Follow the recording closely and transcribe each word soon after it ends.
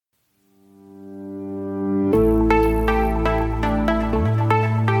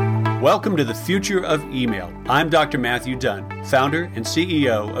Welcome to the Future of Email. I'm Dr. Matthew Dunn, founder and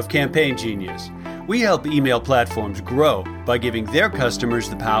CEO of Campaign Genius. We help email platforms grow by giving their customers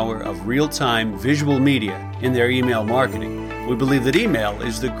the power of real-time visual media in their email marketing. We believe that email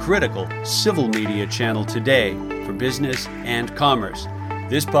is the critical civil media channel today for business and commerce.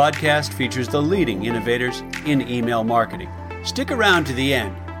 This podcast features the leading innovators in email marketing. Stick around to the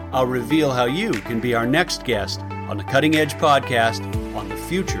end. I'll reveal how you can be our next guest on the Cutting Edge podcast on the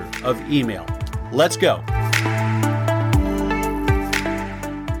future of email. Let's go.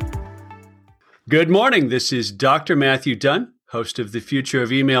 Good morning. This is Dr. Matthew Dunn, host of the Future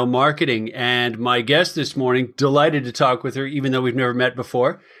of Email Marketing, and my guest this morning, delighted to talk with her, even though we've never met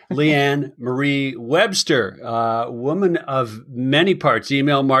before, LeeAnn Marie Webster, woman of many parts,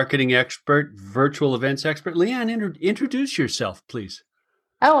 email marketing expert, virtual events expert. LeeAnn, introduce yourself, please.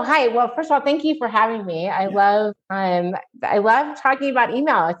 Oh, hi. Well, first of all, thank you for having me. I love talking about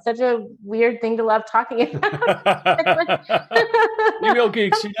email. It's such a weird thing to love talking about. Email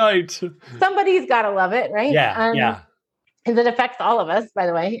geeks unite. Somebody's got to love it, right? Yeah. And it affects all of us, by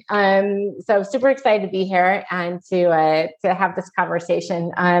the way. So super excited to be here and to have this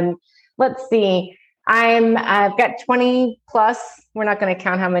conversation. Let's see. I've got 20 plus, we're not going to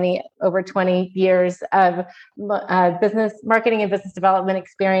count how many, over 20 years of business marketing and business development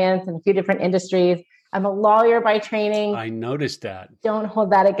experience in a few different industries. I'm a lawyer by training. I noticed that. Don't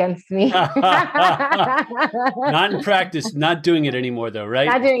hold that against me. Not in practice, not doing it anymore though, right?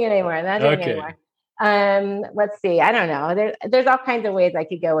 Not doing it anymore. Let's see. I don't know. There's all kinds of ways I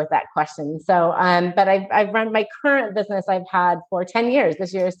could go with that question. So, but I've run my current business I've had for 10 years.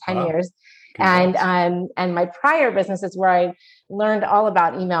 This year is 10 years. Congrats. And my prior business is where I learned all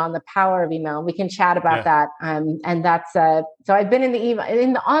about email and the power of email. We can chat about that. And that's so I've been in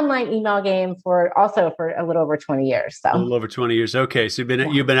the online email game for a little over 20 years. So a little over 20 years. Okay, so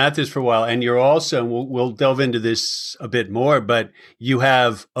you've been at this for a while, and you're also, we'll delve into this a bit more, but you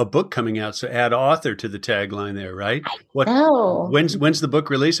have a book coming out. So add author to the tagline there, right? When's the book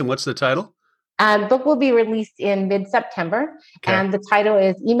release, and what's the title? The book will be released in mid-September, and the title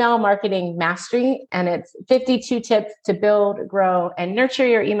is Email Marketing Mastery, and it's 52 tips to build, grow, and nurture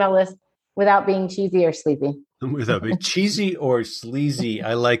your email list without being cheesy or sleazy. Without being cheesy or sleazy,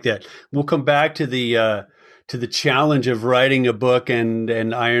 I like that. We'll come back to the challenge of writing a book and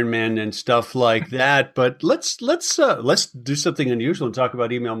Ironman and stuff like that. But let's do something unusual and talk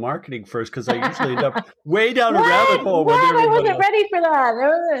about email marketing first, because I usually end up way down a rabbit hole. I wasn't ready for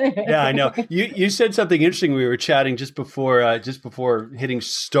that. Yeah, I know. You said something interesting. We were chatting just before hitting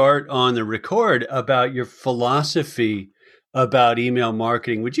start on the record about your philosophy about email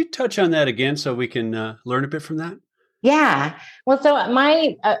marketing. Would you touch on that again so we can learn a bit from that? Yeah. Well, so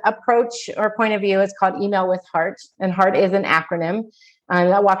my approach or point of view is called Email with Heart, and Heart is an acronym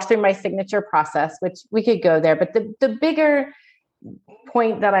that walks through my signature process, which we could go there. But the bigger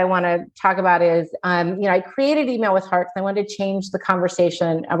point that I want to talk about is, I created Email with Heart because I wanted to change the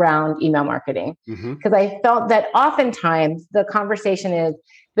conversation around email marketing, because I felt that oftentimes the conversation is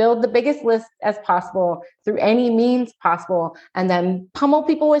build the biggest list as possible through any means possible, and then pummel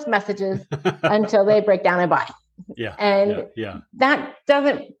people with messages until they break down and buy. That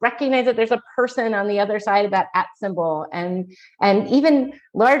doesn't recognize that there's a person on the other side of that @ symbol, and even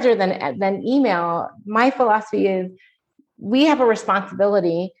larger than email. My philosophy is we have a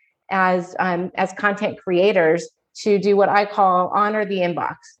responsibility as content creators to do what I call honor the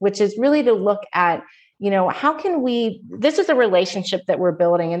inbox, which is really to look at, how can we? This is a relationship that we're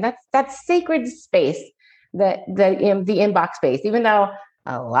building, and that's sacred space, that the inbox space, even though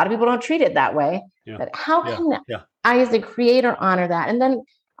a lot of people don't treat it that way. But how can I, as a creator, honor that? And then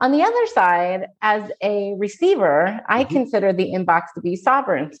on the other side, as a receiver, I consider the inbox to be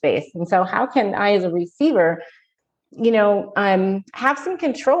sovereign space. And so how can I, as a receiver, have some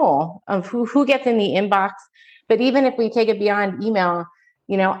control of who gets in the inbox? But even if we take it beyond email,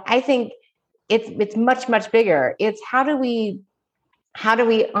 I think it's much, much bigger. It's how do we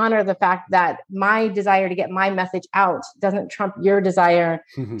honor the fact that my desire to get my message out doesn't trump your desire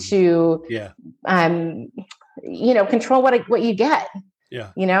to, control what you get,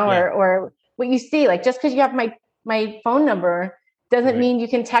 or what you see. Like, just because you have my phone number doesn't mean you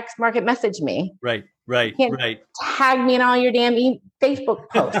can text market message me. Right. You can't tag me in all your damn Facebook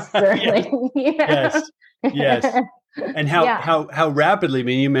posts. Yes. And how rapidly, I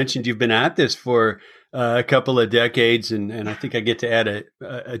mean, you mentioned you've been at this for a couple of decades, and I think I get to add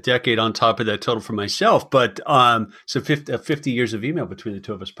a decade on top of that total for myself. But so 50 years of email between the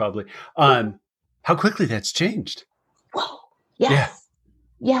two of us, probably. How quickly that's changed. Whoa. Yes.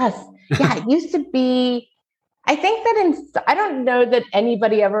 It used to be I think that I don't know that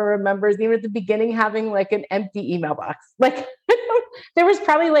anybody ever remembers, even at the beginning, having like an empty email box. Like there was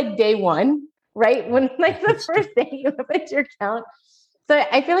probably like day one, right? When like the first day you opened your account. So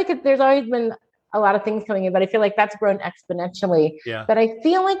I feel like there's always been a lot of things coming in, but I feel like that's grown exponentially. Yeah. But I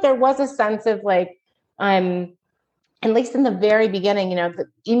feel like there was a sense of like, at least in the very beginning, the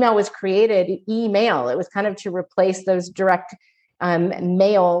email was created, email. It was kind of to replace those direct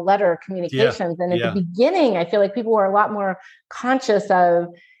mail letter communications. And at the beginning, I feel like people were a lot more conscious of,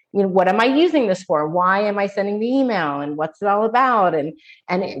 what am I using this for? Why am I sending the email? And what's it all about? And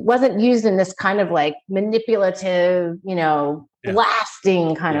it wasn't used in this kind of like manipulative,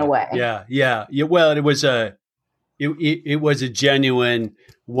 blasting kind of way. Yeah. Well, it was a genuine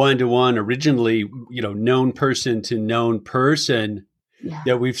one-to-one, originally, known person to known person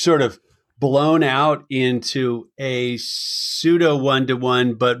that we've sort of blown out into a pseudo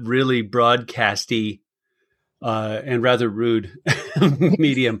one-to-one, but really broadcasty and rather rude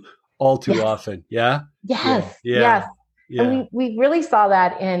medium all too often. Yeah. Yes. Yeah. And we really saw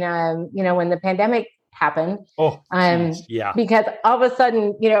that in, when the pandemic happened. Because all of a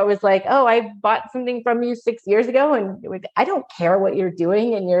sudden, it was like, oh, I bought something from you 6 years ago, and I don't care what you're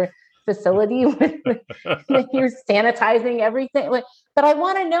doing in your facility with you're sanitizing everything. But I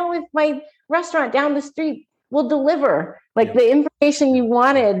want to know if my restaurant down the street will deliver. The information you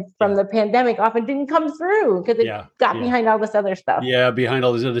wanted from the pandemic often didn't come through because it got behind all this other stuff. Yeah, behind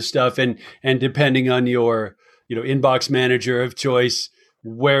all this other stuff, and depending on your inbox manager of choice.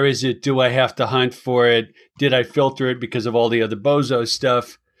 Where is it? Do I have to hunt for it? Did I filter it because of all the other bozo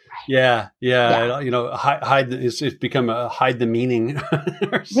stuff? Yeah. Hide. It's become a hide the meaning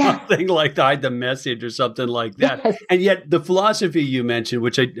or something like that, hide the message or something like that. Yes. And yet the philosophy you mentioned,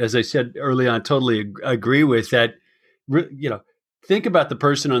 which as I said early on, totally agree with that. Think about the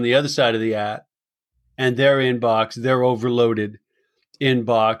person on the other side of the app and their inbox, their overloaded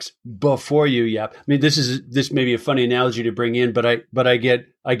inbox before you yap. I mean, this may be a funny analogy to bring in, but I get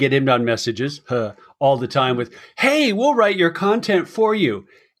inbound messages all the time with, "Hey, we'll write your content for you,"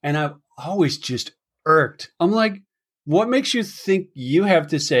 and I've always just irked. I'm like, what makes you think you have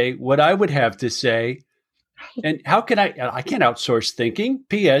to say what I would have to say? And how can I can't outsource thinking.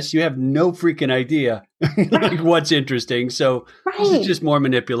 P.S. You have no freaking idea what's interesting. So this is just more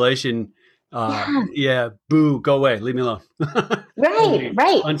manipulation. Boo, go away, leave me alone. Right.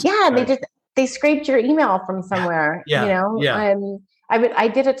 They scraped your email from somewhere. I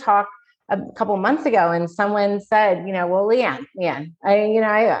did a talk a couple months ago, and someone said, well, LeeAnn,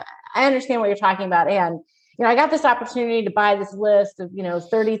 I understand what you're talking about, and I got this opportunity to buy this list of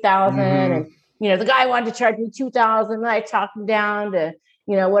 30,000, and the guy wanted to charge me 2,000, and I talked him down to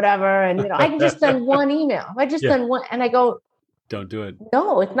whatever, and I can just send one email. I just send one, and I go, don't do it.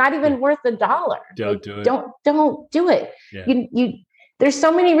 No, it's not even worth $1. Don't do it. Don't do it. Yeah. There's so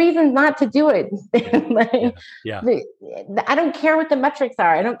many reasons not to do it. I don't care what the metrics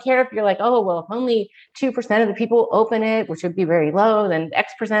are. I don't care if you're like, oh, well, if only 2% of the people open it, which would be very low, then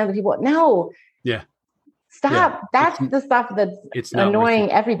X% of the people. No. Yeah. Stop. That's the stuff that's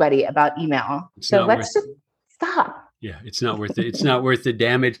annoying everybody about email. So let's just stop. Yeah, it's not worth it. It's not worth the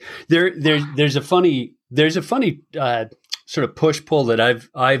damage. There's a funny sort of push-pull that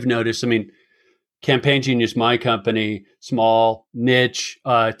I've noticed. I mean, Campaign Genius, my company, small niche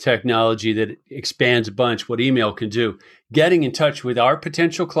technology that expands a bunch what email can do. Getting in touch with our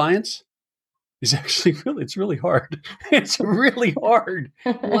potential clients is actually it's really hard. It's really hard.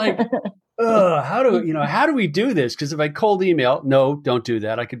 Like, how do we do this? Because if I cold email, no, don't do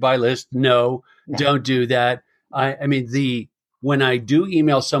that. I could buy list. No, don't do that. I mean, when I do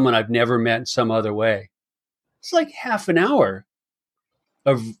email someone I've never met in some other way, it's like half an hour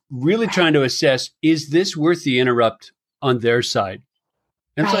of really trying to assess, is this worth the interrupt on their side?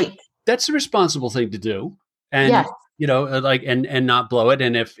 And it's like, that's a responsible thing to do. And, and not blow it.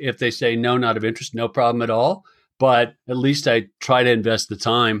 And if they say, no, not of interest, no problem at all. But at least I try to invest the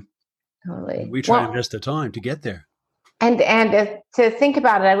time. Totally. We try to invest the time to get there. And to think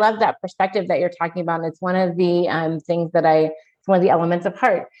about it, I love that perspective that you're talking about. And it's one of the things it's one of the elements of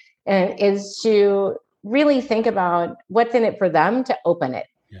heart, and is to really think about what's in it for them to open it.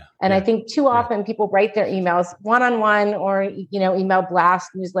 And I think too often people write their emails one-on-one or, email blast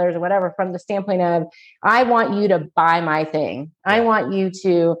newsletters or whatever from the standpoint of, I want you to buy my thing. I want you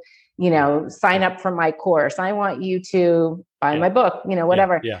to, sign up for my course. I want you to buy my book,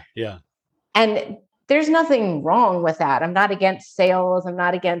 whatever. Yeah. And there's nothing wrong with that. I'm not against sales. I'm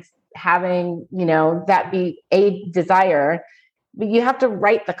not against having, that be a desire. But you have to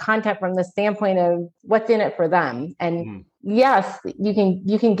write the content from the standpoint of what's in it for them. And yes, you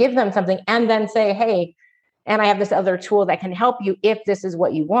can give them something and then say, hey, and I have this other tool that can help you if this is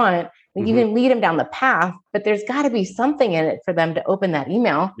what you want. You can lead them down the path, but there's got to be something in it for them to open that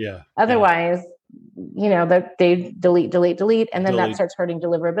email. Yeah. Otherwise, they delete, and then that starts hurting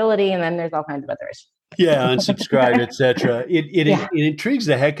deliverability, and then there's all kinds of other issues. Yeah, unsubscribe, etc. It intrigues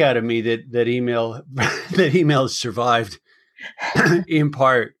the heck out of me that email has survived in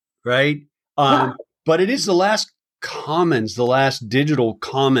part, right? But it is the last commons, the last digital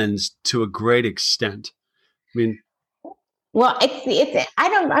commons to a great extent. I mean, well,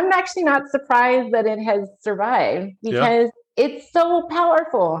 I'm actually not surprised that it has survived because it's so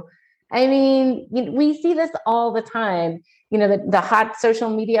powerful. I mean, we see this all the time. The hot social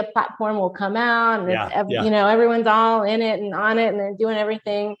media platform will come out and everyone's all in it and on it and they're doing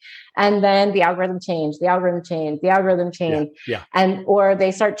everything. And then the algorithm changed. Or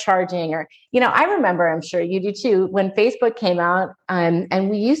they start charging I remember, I'm sure you do too, when Facebook came out and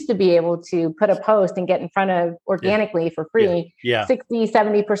we used to be able to put a post and get in front of organically for free, 60,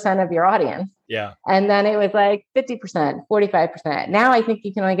 70% of your audience. Yeah. And then it was like 50%, 45%. Now I think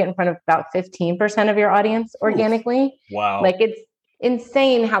you can only get in front of about 15% of your audience organically. Oof. Wow. Like it's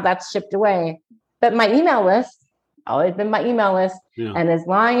insane how that's shipped away. But my email list, always been my email list. Yeah. And as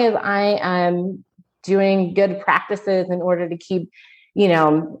long as I am doing good practices in order to keep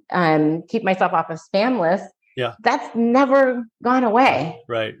myself off of spam lists, that's never gone away.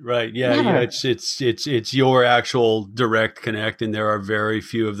 Right. Yeah. It's your actual direct connect, and there are very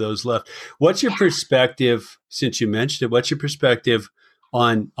few of those left. What's your perspective, since you mentioned it, what's your perspective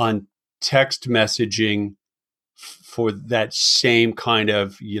on text messaging for that same kind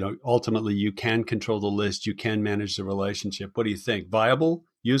of, ultimately you can control the list, you can manage the relationship. What do you think? Viable,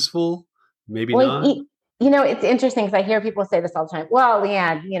 useful, maybe not? It's interesting because I hear people say this all the time. Well,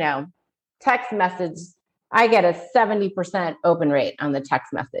 LeeAnn, text message, I get a 70% open rate on the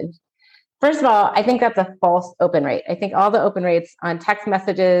text message. First of all, I think that's a false open rate. I think all the open rates on text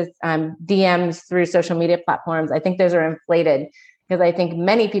messages, DMs through social media platforms, I think those are inflated because I think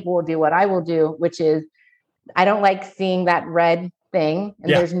many people will do what I will do, which is I don't like seeing that red thing.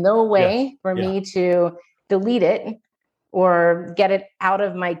 And there's no way for me to delete it or get it out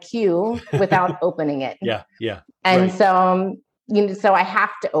of my queue without opening it. And so I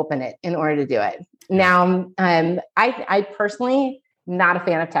have to open it in order to do it. Now, I personally not a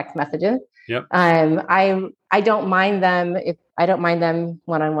fan of text messages. I don't mind them if I don't mind them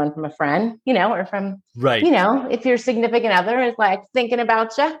one-on-one from a friend, or from if your significant other is like thinking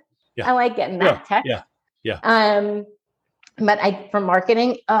about you. I like getting that text. But for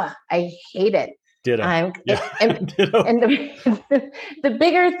marketing, I hate it. Ditto. And the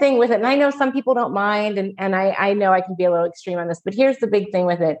bigger thing with it, and I know some people don't mind, and I know I can be a little extreme on this, but here's the big thing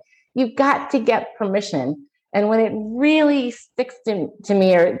with it. You've got to get permission. And when it really sticks to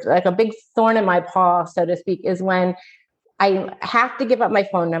me, or like a big thorn in my paw, so to speak, is when I have to give up my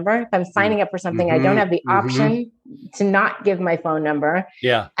phone number. If I'm signing up for something, I don't have the option to not give my phone number.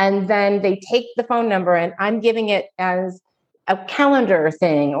 And then they take the phone number and I'm giving it as a calendar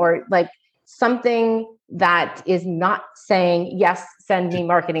thing or like something that is not saying, yes, send me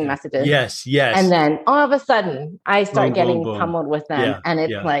marketing messages. Yes. And then all of a sudden I start getting pummeled with them. And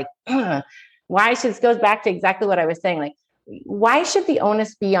it's like, why should, this goes back to exactly what I was saying. Like, why should the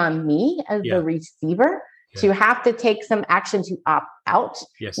onus be on me as the receiver to have to take some action to opt out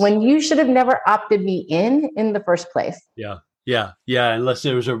when you should have never opted me in the first place? Unless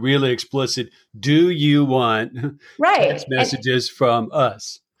there was a really explicit, do you want text messages from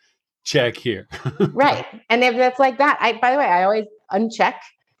us? Check here. Right. And if that's like that, by the way, I always uncheck.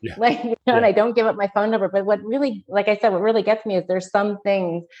 And I don't give up my phone number. But what really, like I said, what really gets me is there's some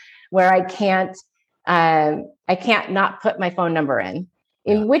things where I can't not put my phone number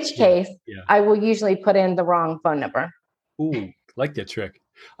in which case I will usually put in the wrong phone number. Ooh, like that trick.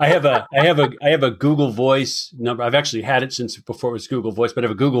 I have a Google Voice number. I've actually had it since before it was Google Voice, but I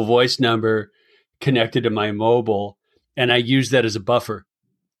have a Google Voice number connected to my mobile, and I use that as a buffer.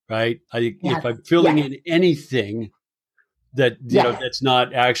 Right? If I'm filling in anything that that's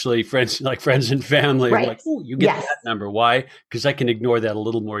not actually friends and family, I'm like, oh, you get that number. Why? Because I can ignore that a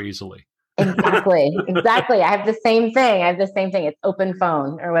little more easily. Exactly. I have the same thing. It's open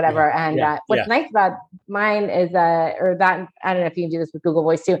phone or whatever. What's nice about mine is I don't know if you can do this with Google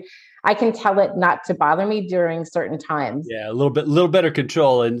Voice too. I can tell it not to bother me during certain times. Yeah, a little better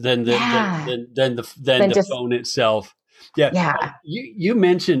control than the phone itself. You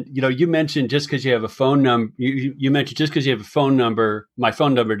mentioned just because you have a phone number, you mentioned just because you have a phone number, my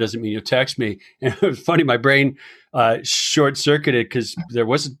phone number doesn't mean you'll text me. And it was funny, my brain short circuited because there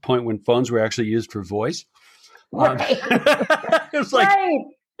was a point when phones were actually used for voice. It was like,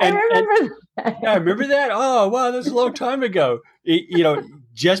 I And remember that. yeah, remember that? Oh, wow, that's a long time ago.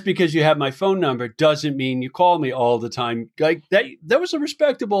 Just because you have my phone number doesn't mean you call me all the time. Like that was a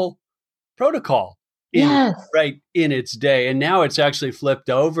respectable protocol Yes. in its day. And now it's actually flipped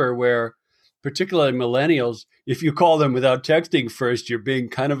over where particularly millennials, if you call them without texting first, you're being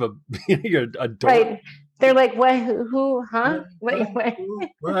kind of you're a dork. Right. They're like, what, who, huh?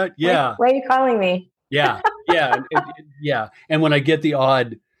 What? Yeah. Why are you calling me? Yeah. Yeah. And when I get the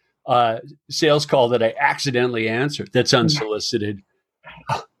odd sales call that I accidentally answer that's unsolicited,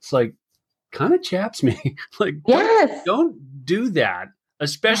 it's like kind of chaps me. Like, yes. don't do that,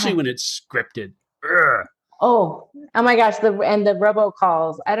 especially when it's scripted. Ugh. Oh my gosh. The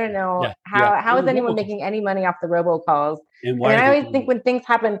robocalls. I don't know how is anyone making any money off the robocalls? And I always think when things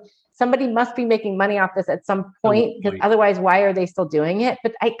happen, somebody must be making money off this at some point, because otherwise, why are they still doing it?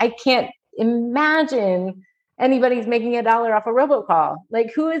 But I can't imagine anybody's making $1 off a robocall.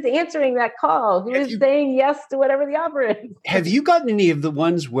 Like, who is answering that call? Who is saying yes to whatever the offer is? Have you gotten any of the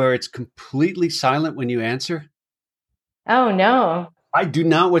ones where it's completely silent when you answer? Oh, no. I do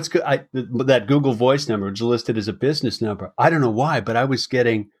not. That Google Voice number is listed as a business number. I don't know why, but I was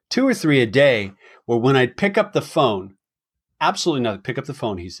getting 2 or 3 a day where when I'd pick up the phone, absolutely nothing. Pick up the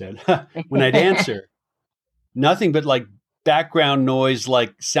phone, he said. When I'd answer, nothing but like background noise,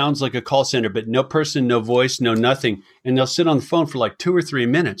 like sounds like a call center, but no person, no voice, no nothing. And they'll sit on the phone for like 2 or 3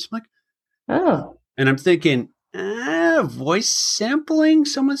 minutes. I'm like, oh. And I'm thinking, voice sampling?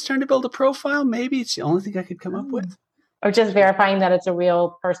 Someone's trying to build a profile? Maybe it's the only thing I could come up with. Or just verifying that it's a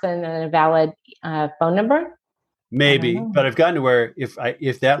real person and a valid phone number? Maybe, but I've gotten to where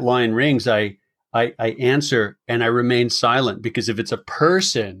if that line rings, I answer and I remain silent, because if it's a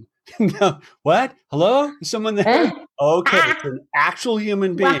person, what? Hello? Is someone there? Okay, it's an actual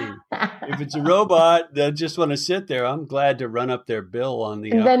human being. If it's a robot that just want to sit there, I'm glad to run up their bill on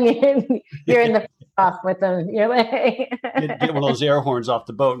the. And then you're in the off with them. You're like, get one of those air horns off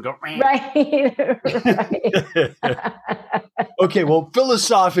the boat and go. Right. Okay, well,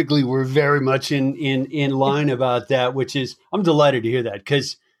 philosophically, we're very much in line about that, which is I'm delighted to hear that,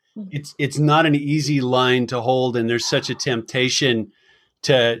 because it's not an easy line to hold, and there's such a temptation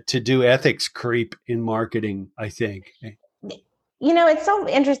to do ethics creep in marketing, I think. It's so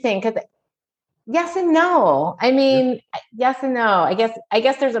interesting because yes and no. I mean, yes and no. I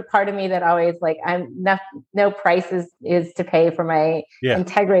guess there's a part of me that always like no price is to pay for my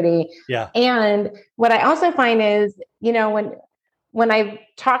integrity. Yeah. And what I also find is, when I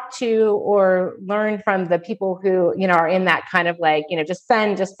talk to or learn from the people who, are in that kind of like, just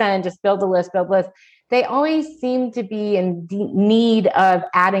send, just build a list. They always seem to be in need of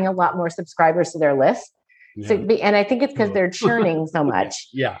adding a lot more subscribers to their list. Yeah. So, and I think it's because they're churning so much.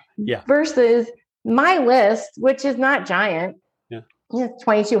 Yeah. Versus my list, which is not giant. Yeah. It's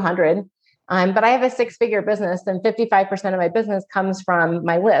 2,200. But I have a 6-figure business, and 55% of my business comes from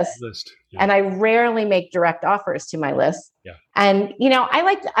my list. Yeah. And I rarely make direct offers to my list. Yeah. And,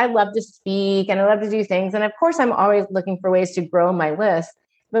 I love to speak and I love to do things. And of course, I'm always looking for ways to grow my list.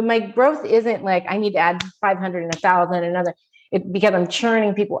 But my growth isn't like I need to add 500 and 1,000 another. Because I'm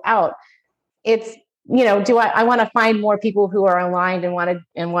churning people out. It's, do I want to find more people who are aligned and want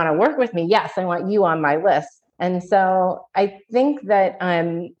to work with me? Yes, I want you on my list. And so I think that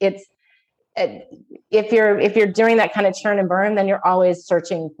it's if you're doing that kind of churn and burn, then you're always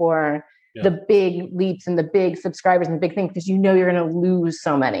searching for the big leaps and the big subscribers and the big things, because you're going to lose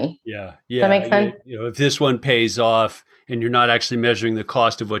so many. Yeah. Does that make sense? If this one pays off and you're not actually measuring the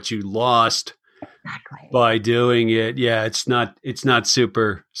cost of what you lost by doing it, it's not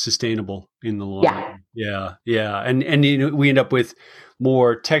super sustainable in the long run. Yeah. And we end up with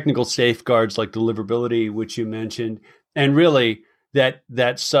more technical safeguards like deliverability, which you mentioned, and really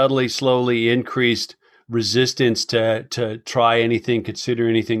that subtly, slowly increased resistance to try anything, consider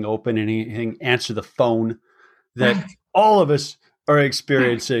anything, open anything, answer the phone that all of us are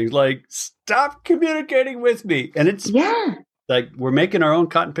experiencing. Like, stop communicating with me. And it's like we're making our own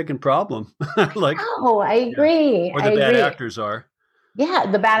cotton picking problem. Like, I agree. Or the bad actors are. Yeah,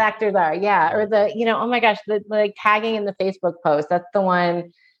 the bad actors are. Yeah. Or the, oh my gosh, the like tagging in the Facebook post. That's the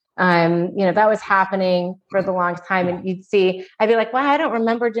one. That was happening for the longest time. And you'd see, I'd be like, well, I don't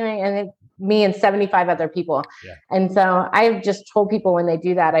remember doing, and me and 75 other people. Yeah. And so I've just told people when they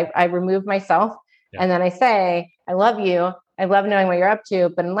do that, I remove myself and then I say, I love you. I love knowing what you're up to,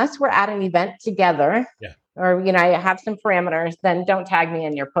 but unless we're at an event together or, I have some parameters, then don't tag me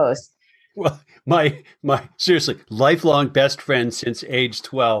in your post. Well, my seriously, lifelong best friend since age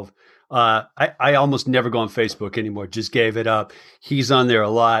 12. I almost never go on Facebook anymore. Just gave it up. He's on there a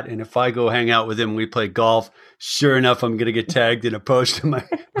lot. And if I go hang out with him, we play golf. Sure enough, I'm going to get tagged in a post. And my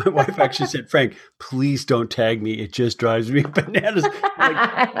wife actually said, Frank, please don't tag me. It just drives me bananas.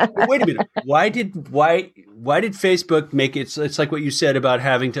 Like, wait a minute. Why did Facebook make it? It's like what you said about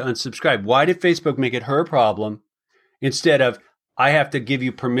having to unsubscribe. Why did Facebook make it her problem instead of I have to give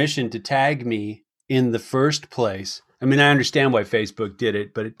you permission to tag me in the first place? I mean, I understand why Facebook did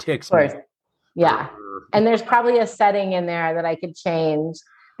it, but it ticks me. Yeah. And there's probably a setting in there that I could change.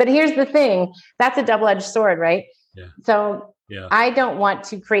 But here's the thing. That's a double-edged sword, right? Yeah. So I don't want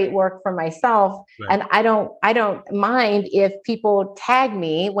to create work for myself. Right. And I don't mind if people tag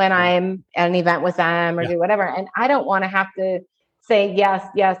me when I'm at an event with them or do whatever. And I don't want to have to say yes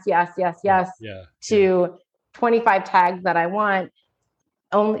to 25 tags that I want,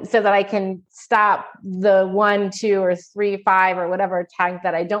 only so that I can stop the 1, 2, or 3, 5 or whatever tags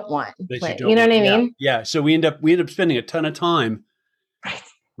that I don't want. You know what I mean? Yeah. So we end up spending a ton of time,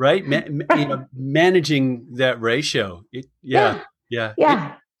 right? Managing that ratio.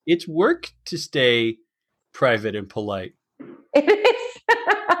 It's work to stay private and polite. It is.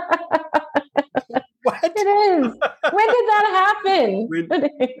 What? It is. When did that happen?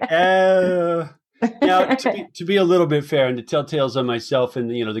 Now, to be a little bit fair and to tell tales on myself and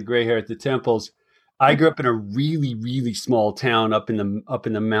the gray hair at the temples, I grew up in a really, really small town up in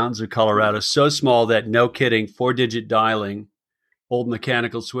the mountains of Colorado. So small that, no kidding, 4-digit dialing, old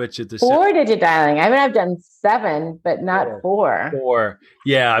mechanical switch at the 4-digit dialing. I mean, I've done 7, but not 4. 4.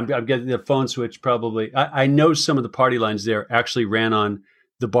 Yeah, I'm getting the phone switch probably. I know some of the party lines there actually ran on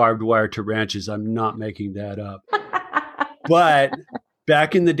the barbed wire to ranches. I'm not making that up. But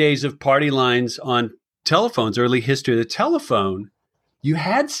back in the days of party lines on telephones, early history of the telephone, you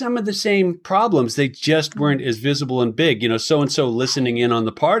had some of the same problems. They just weren't as visible and big. So-and-so listening in on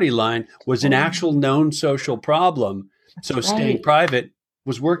the party line was an actual known social problem. So staying private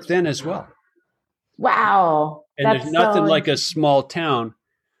was work then as well. Wow. And there's nothing like a small town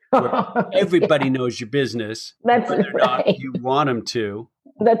where everybody knows your business. That's whether or right. not you want them to.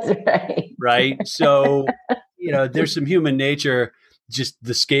 That's right. Right? So, there's some human nature. Just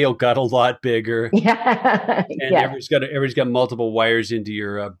the scale got a lot bigger. Yeah. And everybody's got multiple wires into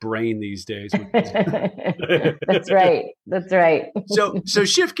your brain these days. That's right. That's right. So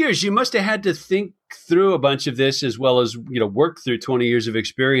shift gears. You must have had to think through a bunch of this as well as, work through 20 years of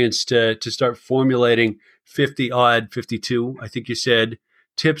experience to start formulating 52, I think you said,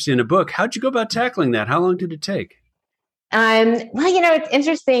 tips in a book. How'd you go about tackling that? How long did it take? Well, it's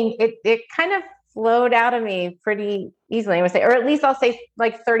interesting. It kind of flowed out of me pretty easily, I would say, or at least I'll say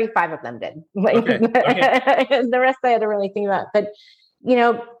like 35 of them did. Okay. The rest I had to really think about. But,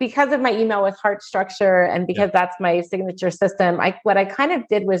 because of my email with heart structure and because that's my signature system, what I kind of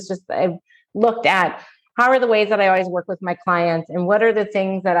did was just, I looked at how are the ways that I always work with my clients and what are the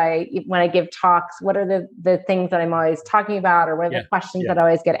things that when I give talks, what are the things that I'm always talking about, or what are the questions that I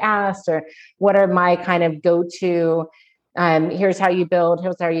always get asked, or what are my kind of go-to, here's how you build,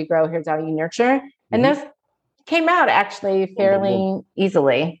 here's how you grow, here's how you nurture. And those came out actually fairly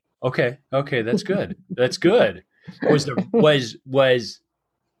easily. Okay. That's good. That's good. How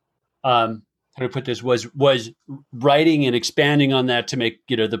do I put this? Was writing and expanding on that to make,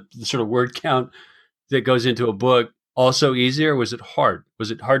 the sort of word count that goes into a book also easier? Was it hard?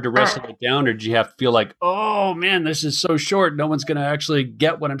 Was it hard to wrestle it down, or did you have to feel like, oh man, this is so short, no one's going to actually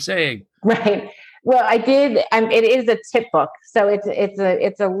get what I'm saying? Right. Well, I did. It is a tip book, so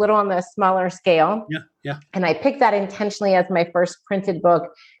it's a little on the smaller scale. Yeah. And I picked that intentionally as my first printed book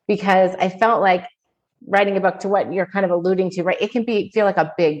because I felt like writing a book, to what you're kind of alluding to, right? It can feel like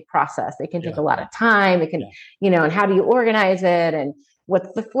a big process. It can take a lot of time. It can, and how do you organize it, and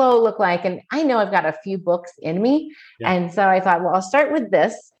what's the flow look like? And I know I've got a few books in me, and so I thought, well, I'll start with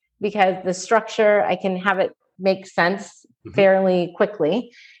this because the structure, I can have it make sense fairly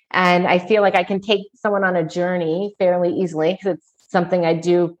quickly. And I feel like I can take someone on a journey fairly easily because it's something I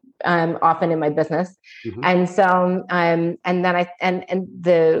do often in my business. And so, and then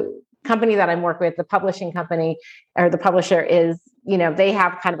the company that I'm working with, the publishing company or the publisher is, they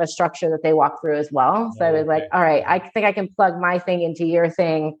have kind of a structure that they walk through as well. So I was like, all right, I think I can plug my thing into your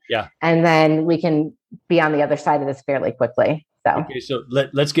thing. Yeah. And then we can be on the other side of this fairly quickly. So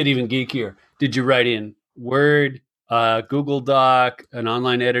let's get even geekier. Did you write in Word, Google Doc, an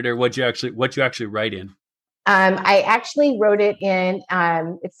online editor? What you actually write in? I actually wrote it in,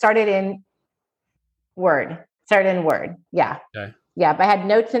 it started in Word. Yeah. Okay. Yeah. But I had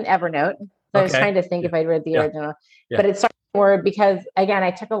notes in Evernote. So I was trying to think if I'd read the original, but it started in Word because, again,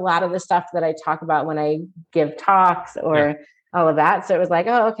 I took a lot of the stuff that I talk about when I give talks or all of that. So it was like,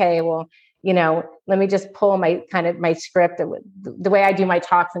 oh, okay, well, let me just pull my script. The way I do my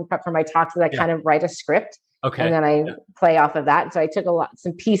talks and prep for my talks is I kind of write a script. Okay. And then I play off of that. So I took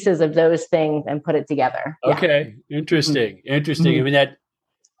some pieces of those things and put it together. Okay. Yeah. Interesting. Mm-hmm. Interesting. I mean, that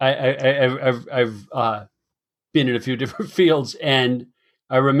I've been in a few different fields, and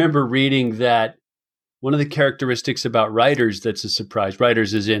I remember reading that one of the characteristics about writers that's a surprise,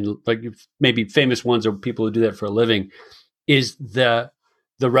 writers as in like maybe famous ones or people who do that for a living, is the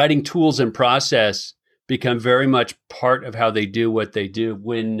writing tools and process become very much part of how they do what they do.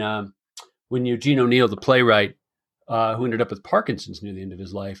 When Eugene O'Neill, the playwright, who ended up with Parkinson's near the end of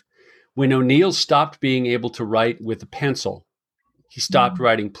his life, when O'Neill stopped being able to write with a pencil, he stopped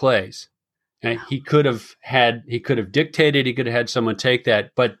writing plays. And he could have dictated, he could have had someone take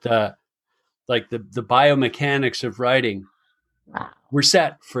that, but the biomechanics of writing were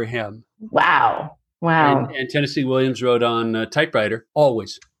set for him. Wow. And Tennessee Williams wrote on typewriter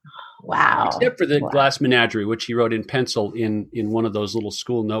always. Wow. Except for the Glass Menagerie, which he wrote in pencil in one of those little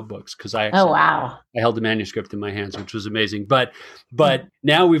school notebooks. Because I held the manuscript in my hands, which was amazing. But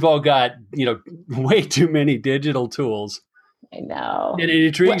now we've all got, way too many digital tools. I know. And it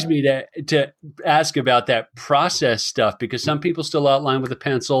intrigues me to ask about that process stuff, because some people still outline with a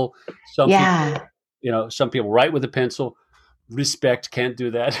pencil. Some people write with a pencil. Respect, can't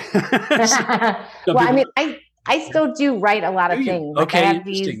do that. I still do write a lot of things. Okay, I have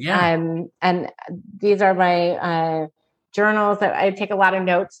these, and these are my journals that I take a lot of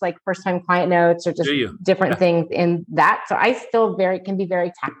notes, like first-time client notes or just different things in that. So I still can be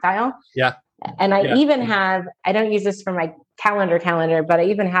very tactile. Yeah. And I even have, I don't use this for my calendar, but I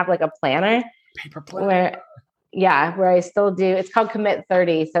even have like a planner. Paper planner. Where I still do, it's called Commit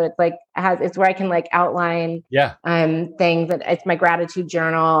 30. So it's like, it's where I can like outline things, and it's my gratitude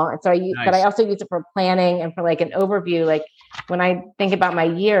journal. And so but I also use it for planning and for like an overview. Like when I think about my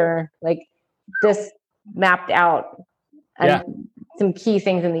year, like this mapped out some key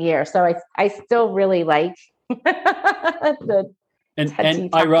things in the year. So I still really like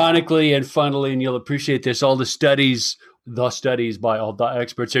and ironically and funnily, and you'll appreciate this, all the studies by all the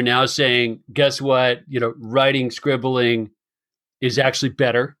experts are now saying, guess what? Writing, scribbling is actually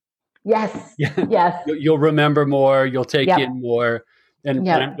better. Yes. Yes. You'll remember more. You'll take in more. And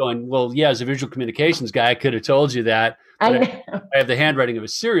I'm going, well, as a visual communications guy, I could have told you that. But I have the handwriting of a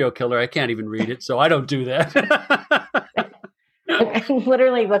serial killer. I can't even read it, so I don't do that. I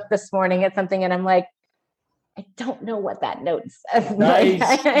literally looked this morning at something, and I'm like, I don't know what that note says. Nice.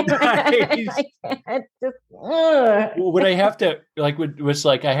 I can't just. Would I have to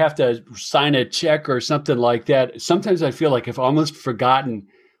I have to sign a check or something like that? Sometimes I feel like I've almost forgotten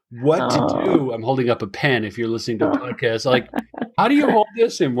what to do. I'm holding up a pen. If you're listening to a podcast, like, how do you hold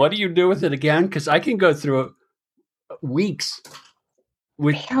this and what do you do with it again? Because I can go through weeks.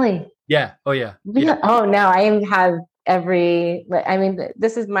 Really? Yeah. Oh yeah. Oh no, I have.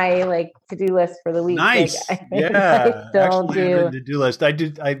 This is my like to-do list for the week. Nice. I still do to-do list. I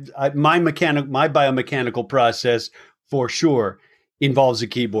do. My biomechanical process for sure involves a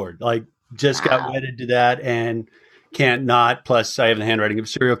keyboard. Like just got wedded to that and can't not. Plus I have the handwriting of a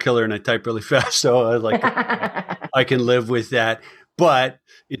serial killer and I type really fast. So I can live with that, but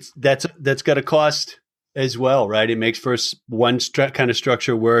that's got a cost as well, right? It makes for one kind of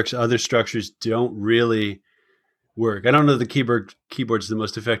structure works. Other structures don't really work. I don't know the keyboard's the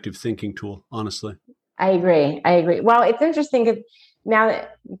most effective thinking tool, honestly. I agree. Well, it's interesting because now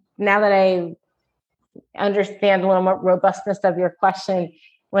that I understand a little more robustness of your question,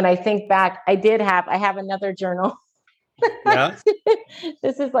 when I think back, I have another journal. Yeah.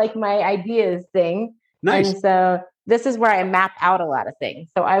 This is like my ideas thing. Nice. And so this is where I map out a lot of things.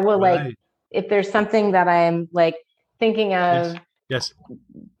 So I will like, if there's something that I'm like thinking of, yes.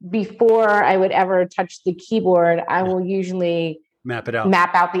 Before I would ever touch the keyboard, I will usually map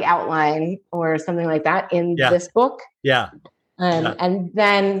out the outline or something like that in this book. Yeah. And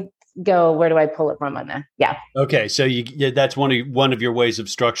then go, where do I pull it from on that? Yeah. Okay. So that's one of your ways of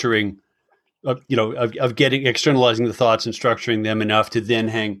structuring, of getting, externalizing the thoughts and structuring them enough to then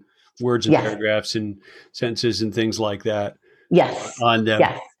hang words and paragraphs and sentences and things like that. Yes. On them.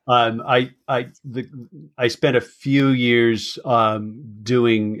 Yes. I spent a few years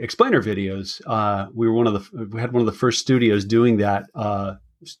doing explainer videos. We had one of the first studios doing that,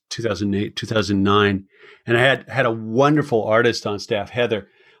 2008, 2009, and I had a wonderful artist on staff, Heather.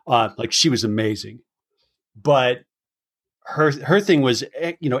 She was amazing, but her thing was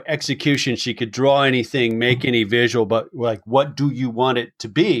execution. She could draw anything, make any visual, but like, what do you want it to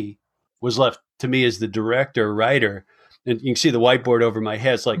be was left to me as the director, writer. And you can see the whiteboard over my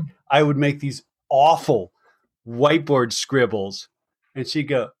head. It's like I would make these awful whiteboard scribbles. And she'd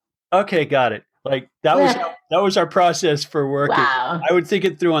go, okay, got it. Like that was our process for working. Wow. I would think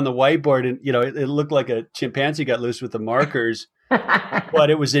it through on the whiteboard, and it looked like a chimpanzee got loose with the markers, but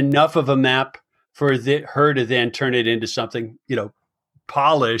it was enough of a map for her to then turn it into something,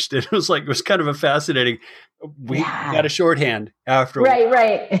 polished. It was kind of a fascinating. We got a shorthand after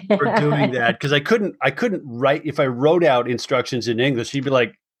right for doing that, because I couldn't write. If I wrote out instructions in English, she'd be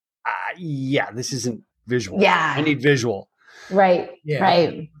like, this isn't visual. Yeah, I need visual. Right.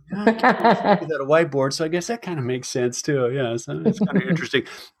 Right. That a whiteboard, so I guess that kind of makes sense too. Yeah, so it's kind of interesting.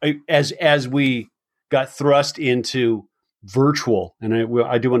 As we got thrust into virtual, and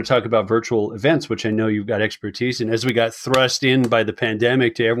I do want to talk about virtual events, which I know you've got expertise in. As we got thrust in by the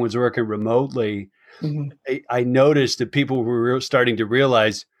pandemic to everyone's working remotely, I noticed that people were starting to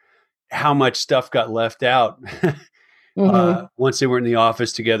realize how much stuff got left out once they were in the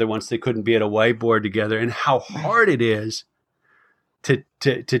office together, once they couldn't be at a whiteboard together, and how hard it is to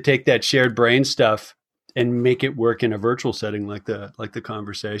take that shared brain stuff and make it work in a virtual setting like the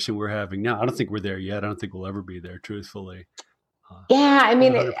conversation we're having now. I don't think we're there yet. I don't think we'll ever be there, truthfully. I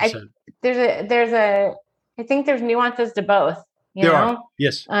mean, I think there's nuances to both. There are,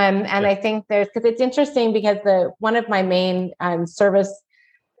 yes. I think because it's interesting because one of my main service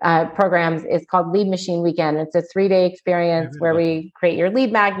programs is called Lead Machine Weekend. It's a 3-day experience where we create your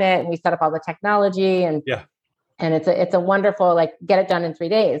lead magnet and we set up all the technology and it's a wonderful, get it done in 3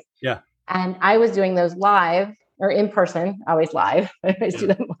 days. Yeah. And I was doing those live or in person, always live. I always do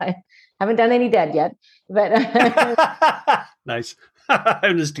them live. Haven't done any dead yet, but nice. I'm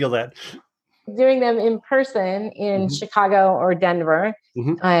going to steal that. Doing them in person in Chicago or Denver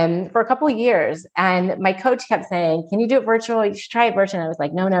for a couple of years. And my coach kept saying, can you do it virtual? You should try it virtual. And I was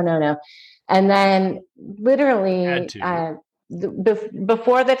like, no. And then literally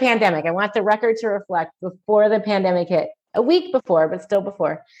before the pandemic, I want the record to reflect before the pandemic hit, a week before, but still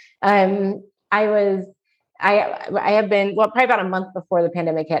before, I have been, probably about a month before the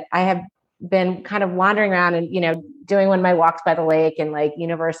pandemic hit, I have been kind of wandering around and, doing one of my walks by the lake and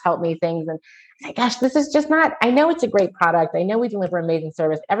universe help me things. And I was like, gosh, this is just not, I know it's a great product. I know we deliver amazing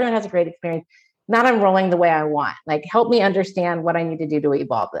service. Everyone has a great experience, not unrolling the way I want. Help me understand what I need to do to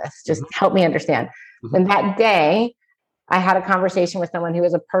evolve this. Just help me understand. And that day I had a conversation with someone who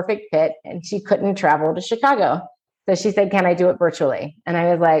was a perfect fit and she couldn't travel to Chicago. So she said, can I do it virtually? And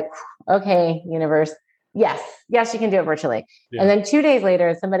I was like, okay, universe. Yes, you can do it virtually. Yeah. And then 2 days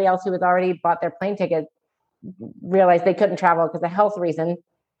later, somebody else who had already bought their plane ticket realized they couldn't travel because of health reason.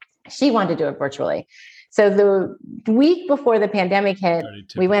 She wanted to do it virtually. So the week before the pandemic hit,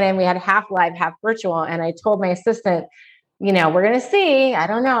 we went in, we had half live, half virtual. And I told my assistant, we're going to see, I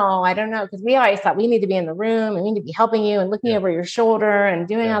don't know. Because we always thought we need to be in the room and we need to be helping you and looking over your shoulder and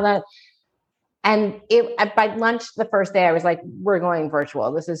doing all that. And by lunch the first day, I was like, we're going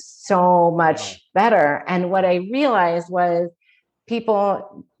virtual. This is so much better. And what I realized was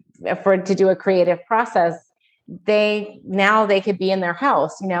people, to do a creative process, they could be in their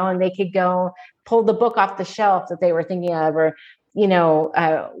house, and they could go pull the book off the shelf that they were thinking of, or,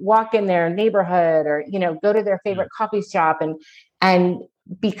 walk in their neighborhood, or, go to their favorite coffee shop. And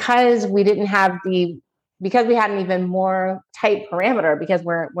because we had an even more tight parameter, because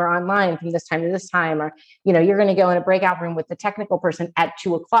we're online from this time to this time, or, you're going to go in a breakout room with the technical person at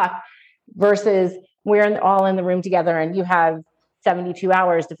 2:00 versus we're all in the room together and you have 72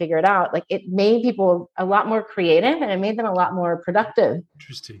 hours to figure it out. It made people a lot more creative and it made them a lot more productive.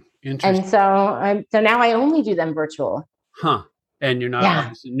 Interesting. And so now I only do them virtual. Huh. And you're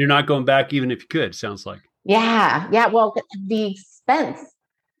not going back even if you could, sounds like. Yeah. Well, the expense.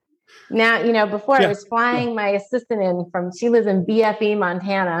 Now, before I was flying my assistant in she lives in BFE,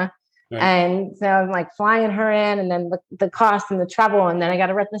 Montana. Right. And so I'm flying her in, and then the cost and the travel, and then I got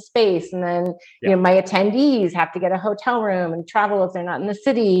to rent the space. And then, my attendees have to get a hotel room and travel if they're not in the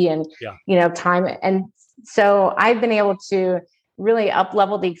city, and, time. And so I've been able to really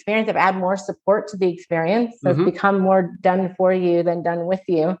up-level the experience. I've added more support to the experience. So it's become more done for you than done with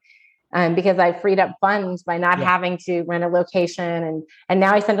you. Because I freed up funds by not having to rent a location. And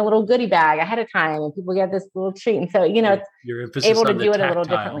now I send a little goodie bag ahead of time and people get this little treat. And so, it's able to do it a little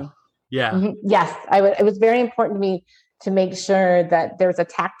differently. Yeah. Mm-hmm. Yes. It was very important to me to make sure that there's a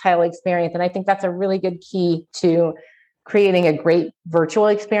tactile experience. And I think that's a really good key to creating a great virtual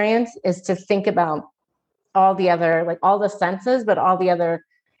experience, is to think about all the other, all the senses, but all the other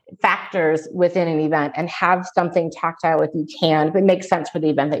factors within an event, and have something tactile with each hand, but makes sense for the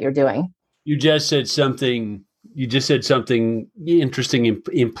event that you're doing. You just said something interesting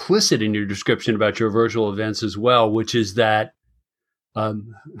implicit in your description about your virtual events as well, which is that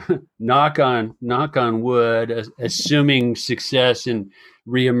um, knock on wood, assuming success and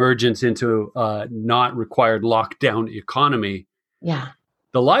reemergence into a not required lockdown economy, Yeah.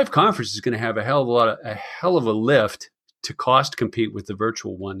 the live conference is going to have a hell of a lift to cost compete with the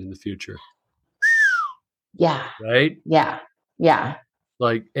virtual one in the future. Yeah. Right. Yeah. Yeah.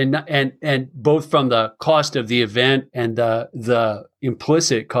 Like, and both from the cost of the event and the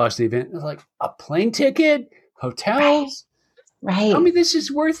implicit cost of the event, like a plane ticket, hotels. Right. Tell me this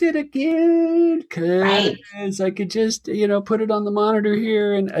is worth it again, Right. because I could just, put it on the monitor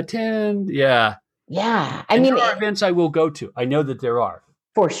here and attend. Yeah. Yeah. And there are events I will go to. I know that there are.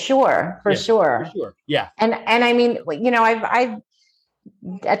 For sure. For sure. Yeah. And I mean, I've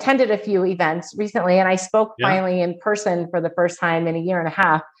attended a few events recently, and I spoke finally in person for the first time in a year and a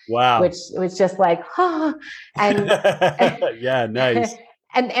half. Wow. Which was just like, and yeah, nice.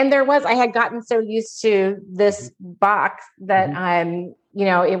 And I had gotten so used to this box that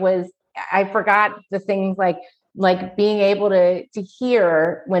it was, I forgot the things like being able to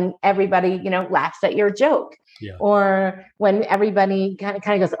hear when everybody, laughs at your joke. Yeah. Or when everybody kind of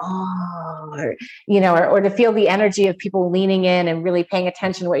goes, oh, or to feel the energy of people leaning in and really paying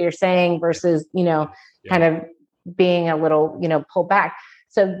attention to what you're saying versus, kind of being a little, pulled back.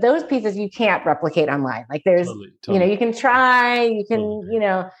 So those pieces you can't replicate online. Like there's, totally. You can try, you can,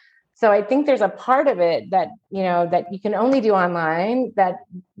 totally. So I think there's a part of it that, that you can only do online that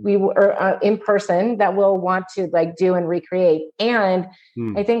we were in person that we'll want to like do and recreate. And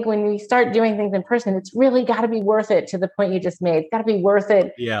I think when we start doing things in person, it's really got to be worth it to the point you just made. It's got to be worth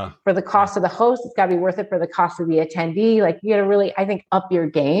it for the cost of the host. It's got to be worth it for the cost of the attendee. Like you got to really, I think, up your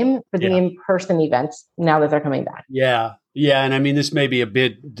game for the in-person events now that they're coming back. Yeah. Yeah. And I mean, this may be a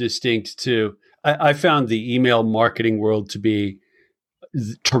bit distinct too. I found the email marketing world to be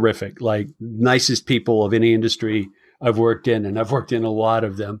terrific, like nicest people of any industry I've worked in, and I've worked in a lot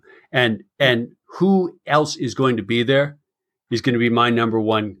of them. And who else is going to be there is going to be my number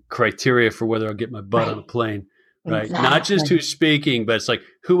one criteria for whether I'll get my butt on a plane, right? Exactly. Not just who's speaking, but it's like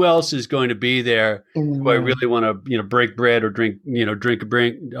who else is going to be there who I really want to, break bread or drink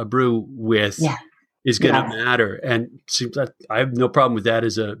a brew with. Yeah. Is going to matter. And it seems like I have no problem with that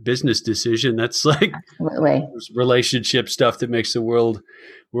as a business decision. That's like relationship stuff that makes the world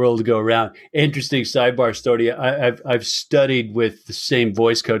go around. Interesting sidebar story. I've studied with the same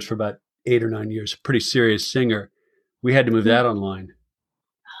voice coach for about 8 or 9 years, pretty serious singer. We had to move that online.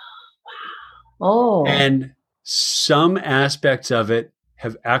 Oh. And some aspects of it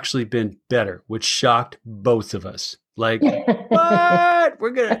have actually been better, which shocked both of us. Like, what?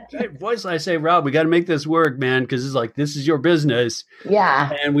 We're going to, I say, Rob, we got to make this work, man. Cause it's like, this is your business.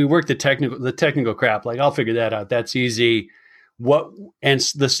 Yeah. And we work the technical crap. Like, I'll figure that out. That's easy. And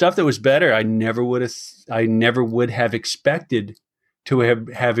the stuff that was better, I never would have expected to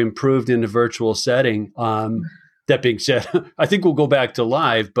have improved in a virtual setting. That being said, I think we'll go back to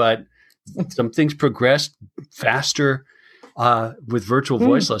live, but some things progressed faster with virtual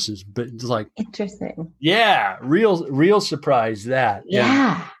voice lessons, but it's like interesting. Yeah. Real surprise that.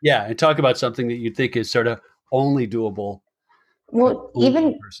 Yeah. Yeah. And talk about something that you think is sort of only doable. Well,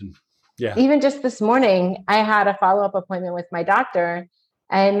 even just this morning, I had a follow-up appointment with my doctor,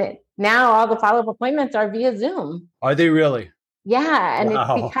 and now all the follow-up appointments are via Zoom. Are they really? Yeah. And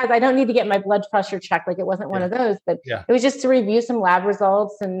it's because I don't need to get my blood pressure checked. Like it wasn't one of those, but it was just to review some lab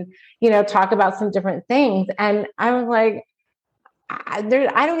results and, talk about some different things. And I was like, I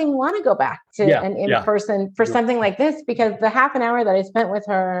don't even want to go back to an in-person for something like this, because the half an hour that I spent with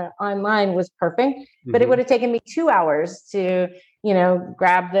her online was perfect, but it would have taken me 2 hours to,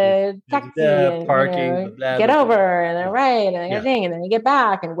 grab the taxi and parking, get over and then and then everything, and then you get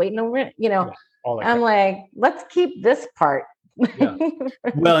back and wait I'm like, let's keep this part. Yeah.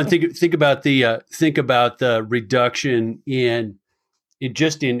 Well, and think about the reduction in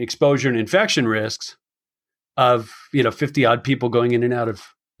exposure and infection risks of 50 odd people going in and out of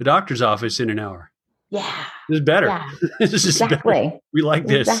the doctor's office in an hour. Yeah, this is better. Yeah. This is better. We like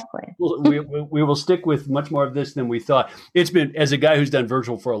this. Exactly. We will stick with much more of this than we thought. It's been, as a guy who's done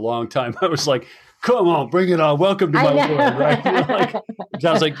virtual for a long time, I was like, come on, bring it on. Welcome to my world, right?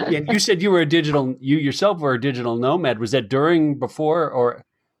 Sounds like, and you said you yourself were a digital nomad. Was that during, before, or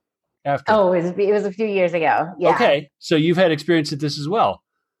after? Oh, it was a few years ago. Yeah. Okay. So you've had experience at this as well.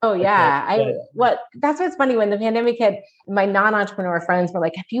 Oh yeah. That's what's funny. When the pandemic hit, my non-entrepreneur friends were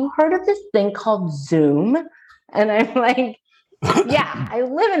like, have you heard of this thing called Zoom? And I'm like, yeah, I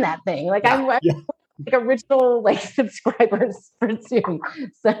live in that thing. Like I'm like original subscribers for Zoom.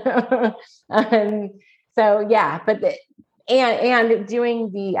 So yeah, but and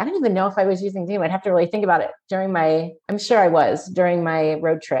doing I don't even know if I was using Zoom. I'd have to really think about it I'm sure I was during my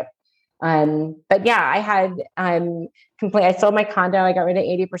road trip. But yeah, I had, I sold my condo. I got rid of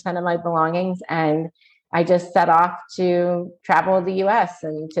 80% of my belongings, and I just set off to travel the US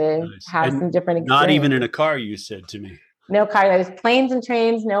and to have some different experiences. Not even in a car, you said to me. No car. There was planes and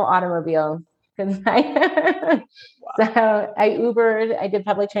trains, no automobiles. So I Ubered, I did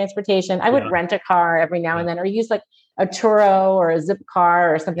public transportation. I would rent a car every now and then, or use like a Turo or a Zip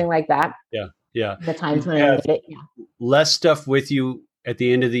car or something like that. Yeah. The times when I did it. Yeah. Less stuff with you at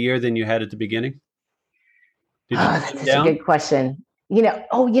the end of the year than you had at the beginning? That's such a good question. You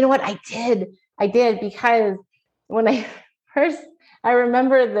know what? I did because when I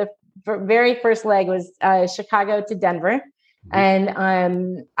remember the very first leg was Chicago to Denver. Mm-hmm.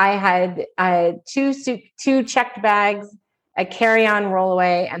 And I had two checked bags, a carry-on